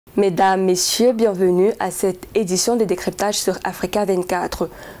Mesdames, Messieurs, bienvenue à cette édition de Décryptage sur Africa 24.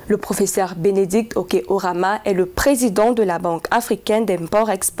 Le professeur Benedict Okey Oramah est le président de la Banque africaine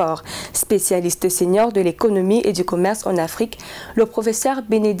d'import-export, spécialiste senior de l'économie et du commerce en Afrique. Le professeur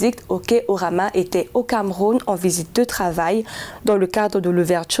Benedict Okey Oramah était au Cameroun en visite de travail dans le cadre de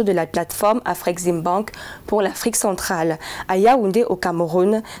l'ouverture de la plateforme Afreximbank pour l'Afrique centrale. À Yaoundé, au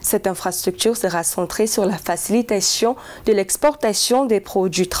Cameroun, cette infrastructure sera centrée sur la facilitation de l'exportation des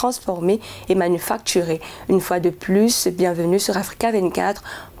produits transformés et manufacturés. Une fois de plus, bienvenue sur Africa 24,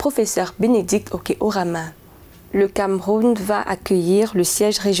 professeur Benedict Okey Oramah. Le Cameroun va accueillir le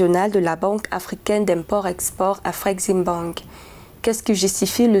siège régional de la Banque africaine d'import-export Afreximbank. Qu'est-ce qui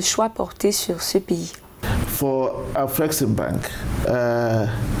justifie le choix porté sur ce pays? For Afreximbank,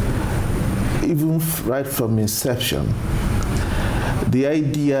 even right from inception, the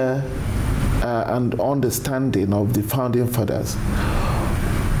idea and understanding of the founding fathers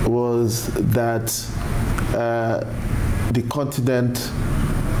was that the continent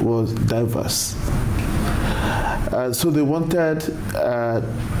was diverse. So they wanted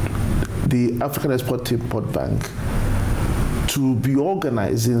the African Export-Import Bank to be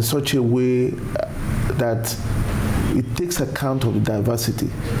organized in such a way that it takes account of the diversity,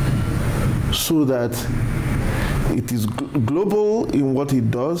 so that it is global in what it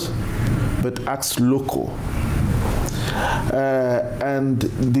does, but acts local. And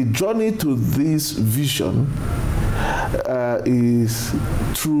the journey to this vision is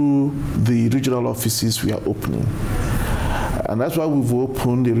through the regional offices we are opening. And that's why we've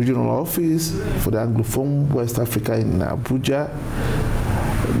opened the regional office for the Anglophone West Africa in Abuja,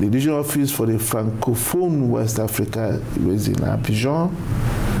 the regional office for the Francophone West Africa is in Abidjan,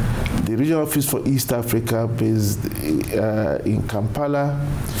 the regional office for East Africa based in Kampala,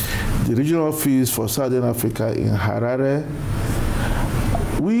 the regional office for Southern Africa in Harare.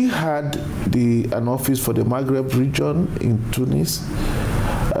 We had an office for the Maghreb region in Tunis.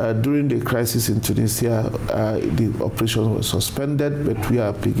 During the crisis in Tunisia, the operation was suspended, but we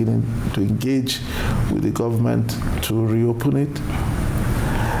are beginning to engage with the government to reopen it.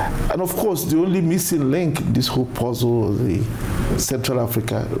 And of course, the only missing link in this whole puzzle is the Central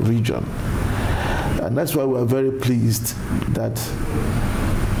Africa region. And that's why we are very pleased that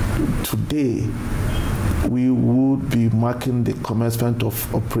today we would be marking the commencement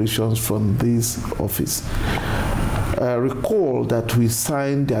of operations from this office. Recall that we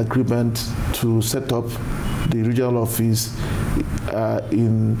signed the agreement to set up the regional office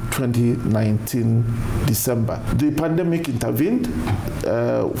in 2019 December. The pandemic intervened,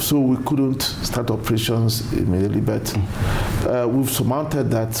 so we couldn't start operations immediately, but we've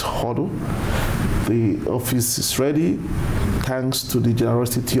surmounted that hurdle. The office is ready, thanks to the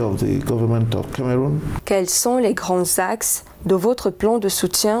generosity of the government of Cameroon. Quels sont les grands axes de votre plan de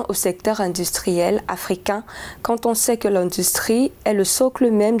soutien au secteur industriel africain quand on sait que l'industrie est le socle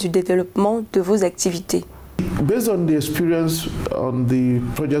même du développement de vos activités? Based on the experience on the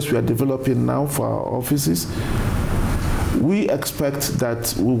projects we are developing now for our offices, we expect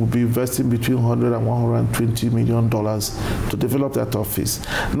that we will be investing between $100 and $120 million to develop that office.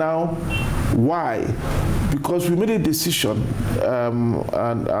 Now, why? Because we made a decision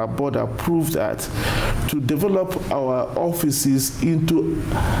and our board approved that to develop our offices into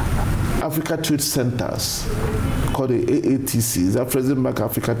Africa Trade Centers, called the AATCs, Afreximbank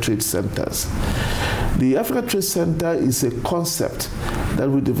Africa Trade Centers. The Africa Trade Center is a concept that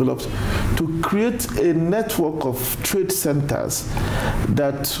we developed to create a network of trade centers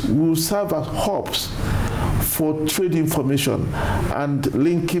that will serve as hubs for trade information and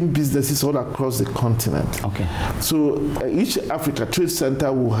linking businesses all across the continent. Okay. So each Africa Trade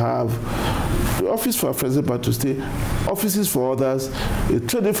Center will have the office for Afreximbank to stay, offices for others, a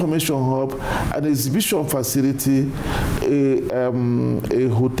trade information hub, an exhibition facility, a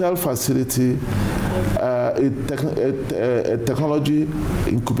hotel facility, a technology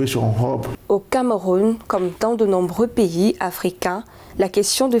incubation hub. Au Cameroun, comme dans de nombreux pays africains, la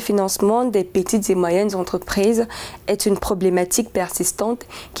question de financement des petites et moyennes entreprises est une problématique persistante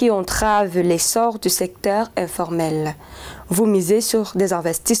qui entrave l'essor du secteur informel. Vous misez sur des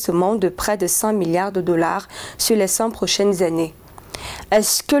investissements de près de 100 milliards de dollars sur les 5 prochaines années.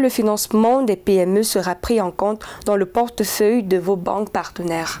 Est-ce que le financement des PME sera pris en compte dans le portefeuille de vos banques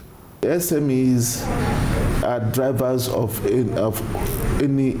partenaires? SMEs are drivers of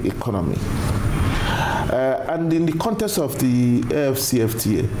any economy. And in the context of the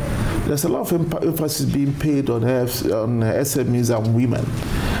AFCFTA, there's a lot of emphasis being paid on SMEs and women.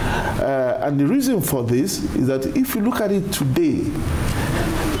 And the reason for this is that if you look at it today,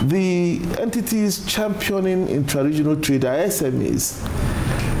 the entities championing intra-regional trade are SMEs.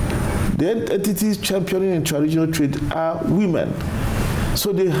 The entities championing intra-regional trade are women.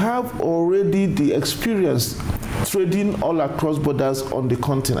 So they have already the experience trading all across borders on the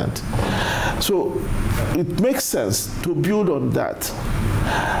continent. So it makes sense to build on that.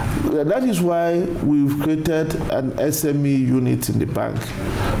 That is why we've created an SME unit in the bank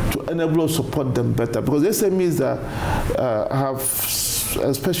to enable us to support them better, because SMEs that have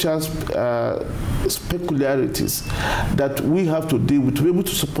special peculiarities that we have to deal with to be able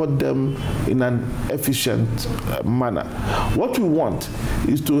to support them in an efficient manner. What we want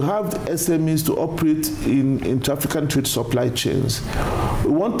is to have the SMEs to operate in African trade supply chains.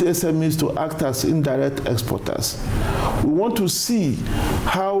 We want the SMEs to act as indirect exporters. We want to see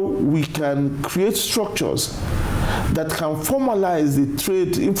how we can create structures that can formalize the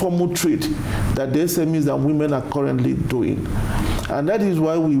trade, informal trade that the SMEs and women are currently doing. And that is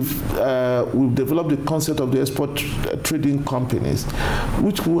why we've developed the concept of the export trading companies,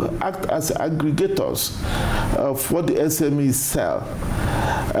 which will act as aggregators of what the SMEs sell.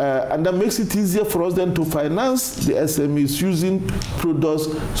 And that makes it easier for us then to finance the SMEs using products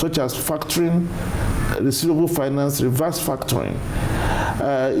such as factoring, receivable finance, reverse factoring.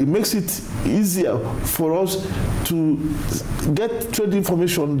 It makes it easier for us to get trade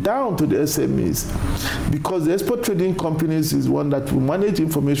information down to the SMEs, because the export trading companies is one that will manage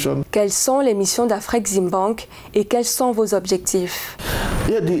information. Quelles sont les missions d'Afreximbank et quels sont vos objectifs?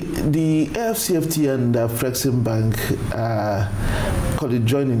 Yeah, the AFCFT and Afreximbank call it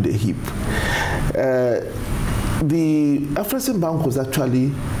joining the hip. The Afreximbank was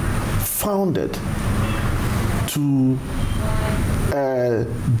actually founded to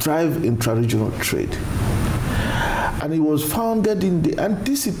drive intra-regional trade. And it was founded in the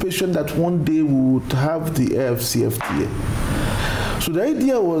anticipation that one day we would have the AFCFTA. So the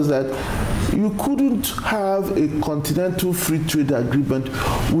idea was that you couldn't have a continental free trade agreement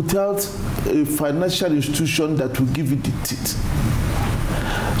without a financial institution that would give it the teeth.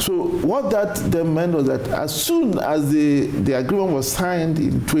 So what that then meant was that as soon as the agreement was signed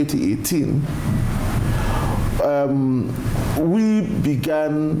in 2018, we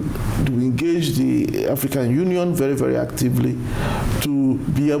began to engage the African Union very, very actively to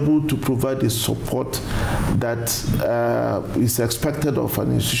be able to provide the support that is expected of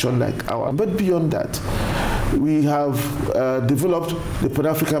an institution like ours. But beyond that, we have developed the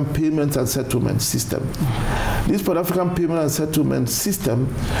Pan-African Payment and Settlement System. This Pan-African Payment and Settlement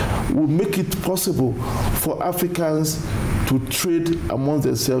System will make it possible for Africans to trade among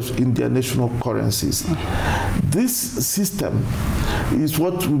themselves in their national currencies. This system is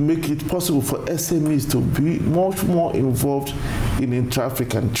what will make it possible for SMEs to be much more involved in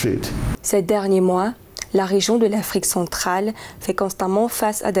intra-African trade. Ces derniers mois, la région de l'Afrique centrale fait constamment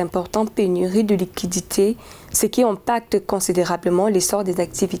face à d'importantes pénuries de liquidités, ce qui impacte considérablement l'essor des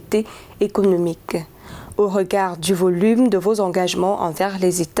activités économiques. Au regard du volume de vos engagements envers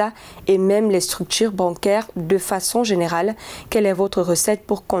les États et même les structures bancaires de façon générale, quelle est votre recette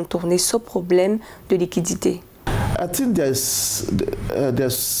pour contourner ce problème de liquidité? I think there's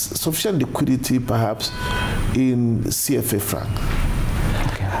sufficient liquidity perhaps in CFA franc.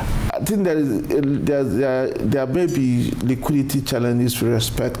 I think there may be liquidity challenges with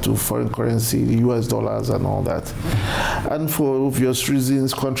respect to foreign currency, US dollars and all that. And for obvious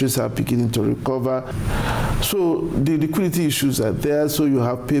reasons, countries are beginning to recover. So the liquidity issues are there, so you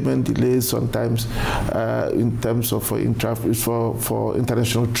have payment delays sometimes in terms of for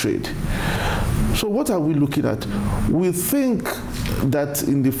international trade. So what are we looking at? We think that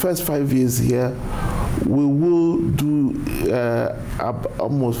in the first 5 years here, we will do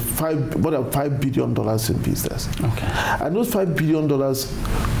almost more than $5 billion in business. Okay. And those $5 billion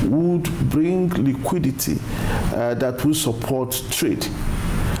would bring liquidity that will support trade.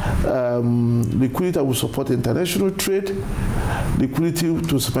 Liquidity that will support international trade. Liquidity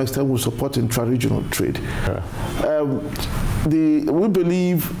to some extent will support intra-regional trade. Yeah. We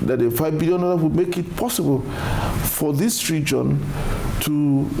believe that the $5 billion will make it possible for this region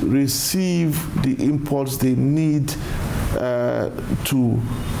to receive the imports they need to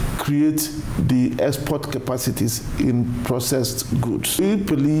create the export capacities in processed goods. We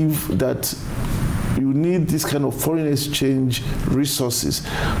believe that you need this kind of foreign exchange resources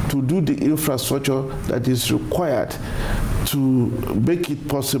to do the infrastructure that is required to make it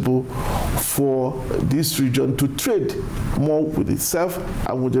possible for this region to trade more with itself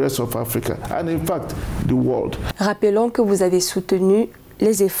and with the rest of Africa, and in fact, the world. Rappelons que vous avez soutenu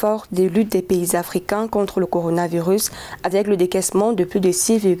les efforts de lutte des pays africains contre le coronavirus avec le décaissement de plus de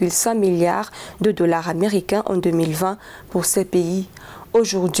 6,5 milliards de dollars américains en 2020 pour ces pays.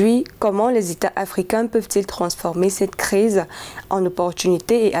 Aujourd'hui, comment les États africains peuvent-ils transformer cette crise en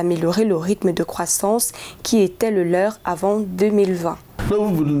opportunité et améliorer le rythme de croissance qui était le leur avant 2020? No,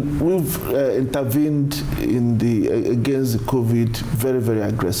 we've intervened against the COVID very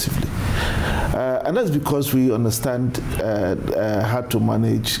aggressively. And that's because we understand how to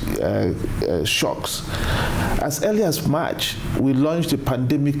manage shocks. As early as March, we launched the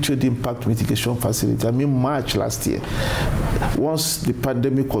Pandemic Trade Impact Mitigation Facility. I mean March last year, once the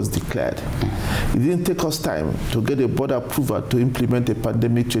pandemic was declared. It didn't take us time to get a board approval to implement a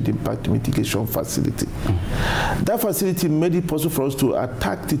Pandemic Trade Impact Mitigation Facility. That facility made it possible for us to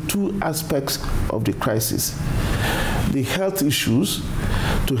attack the two aspects of the crisis. The health issues,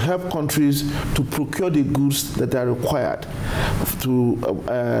 to help countries to procure the goods that are required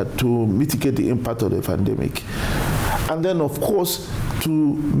to mitigate the impact of the pandemic. And then, of course, to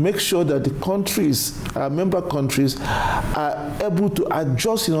make sure that the countries, our member countries, are able to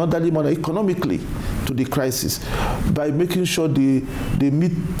adjust in an orderly manner economically to the crisis by making sure they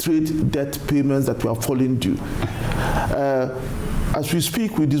meet trade debt payments that were falling due. As we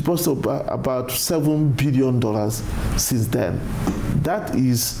speak, we disbursed about $7 billion since then. That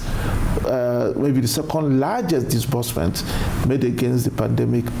is maybe the second largest disbursement made against the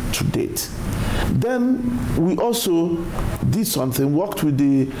pandemic to date. Then we also did something, worked with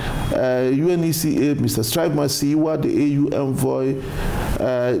the UNECA, Mr. Strive Masiwa, the AU envoy,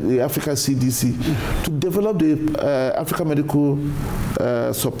 the Africa CDC, to develop the African Medical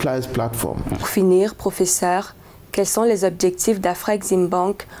Supplies Platform. Pour finir, professeur, quels sont les objectifs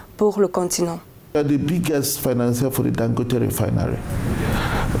d'Afreximbank pour le continent? We are the biggest financier for the Dangote refinery.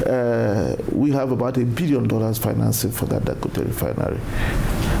 We have about $1 billion financing for that Dangote refinery.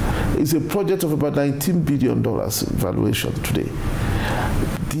 It's a project of about $19 billion valuation today.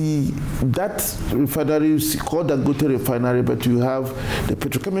 That refinery is called Dangote refinery, but you have the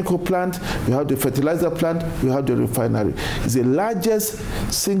petrochemical plant, you have the fertilizer plant, you have the refinery. It's the largest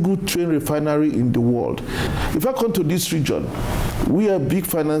single train refinery in the world. If I come to this region, we are a big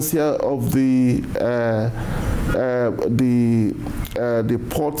financier of the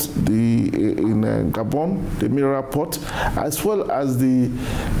port in Gabon, the Mineral Port, as well as the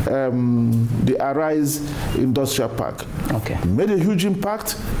Arise Industrial Park. Okay. Made a huge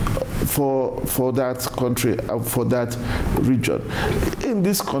impact for that country, for that region. In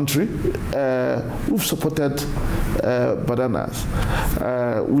this country, we've supported bananas,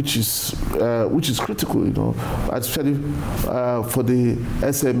 which is critical, you know, especially for the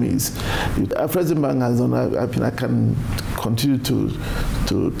SMEs. Afreximbank has done. I can continue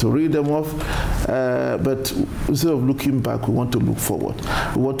to read them off, but instead of looking back, we want to look forward.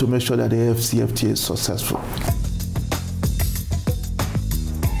 We want to make sure that the AfCFTA is successful.